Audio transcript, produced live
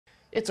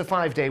It's a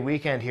 5-day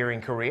weekend here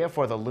in Korea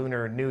for the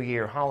Lunar New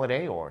Year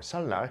holiday, or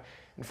Seollal.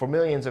 And for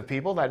millions of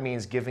people, that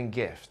means giving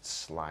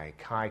gifts, like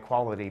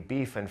high-quality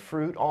beef and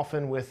fruit,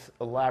 often with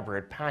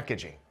elaborate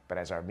packaging. But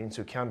as our Min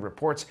Suk-hyen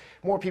reports,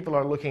 more people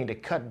are looking to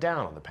cut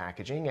down on the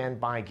packaging and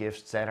buy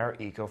gifts that are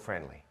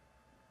eco-friendly.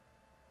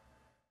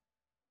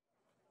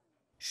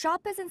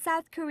 Shoppers in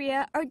South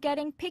Korea are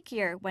getting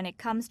pickier when it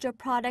comes to a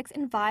product's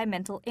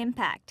environmental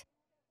impact.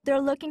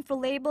 They're looking for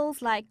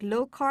labels like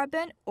low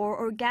carbon or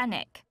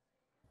organic.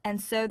 And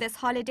so this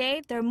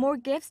holiday, there are more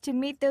gifts to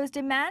meet those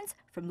demands,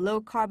 from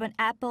low-carbon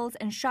apples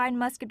and shine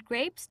muscat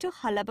grapes to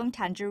Hallabong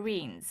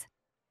tangerines.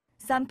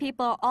 Some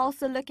people are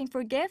also looking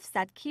for gifts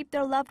that keep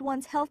their loved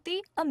ones healthy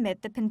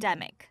amid the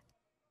pandemic.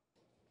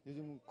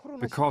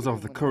 Because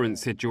of the current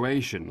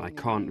situation, I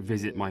can't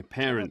visit my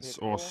parents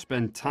or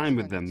spend time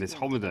with them this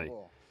holiday.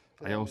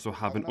 I also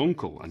have an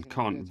uncle and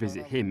can't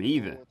visit him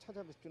either.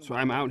 So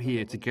I'm out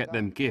here to get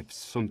them gifts,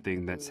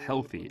 something that's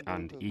healthy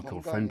and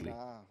eco-friendly.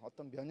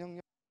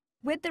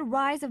 With the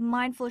rise of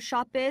mindful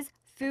shoppers,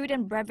 food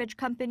and beverage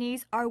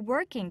companies are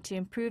working to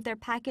improve their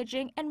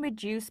packaging and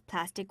reduce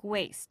plastic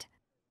waste.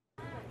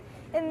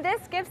 In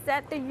this gift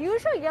set, the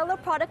usual yellow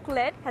product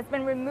lid has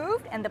been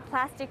removed and the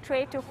plastic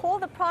tray to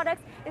hold the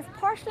products is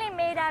partially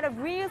made out of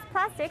reused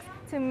plastics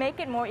to make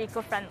it more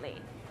eco-friendly.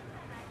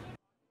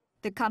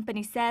 The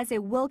company says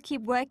it will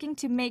keep working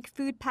to make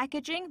food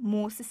packaging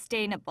more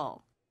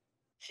sustainable.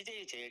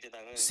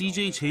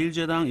 CJ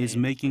제일제당 is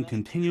making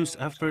continuous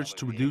efforts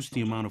to reduce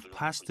the amount of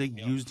plastic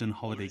used in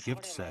holiday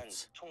gift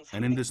sets.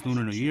 And in this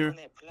Lunar New Year,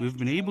 we've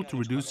been able to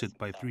reduce it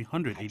by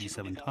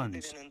 387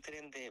 tons.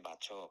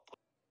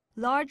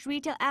 Large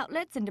retail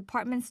outlets and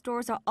department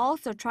stores are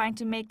also trying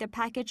to make their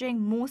packaging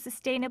more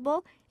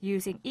sustainable,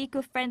 using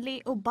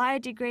eco-friendly or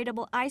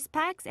biodegradable ice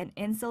packs and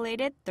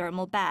insulated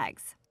thermal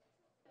bags.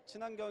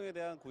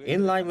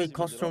 In line with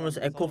customers'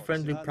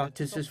 eco-friendly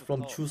practices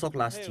from Chuseok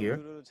last year,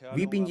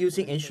 we've been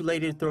using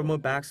insulated thermal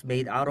bags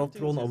made out of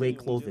thrown-away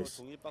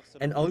clothes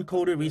and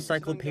uncoated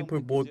recycled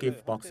paperboard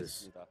gift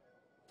boxes.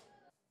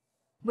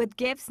 With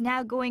gifts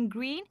now going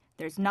green,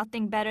 there's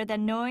nothing better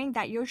than knowing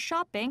that your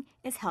shopping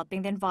is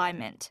helping the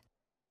environment.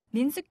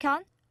 Min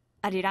Suk-hyen,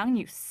 Arirang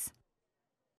News.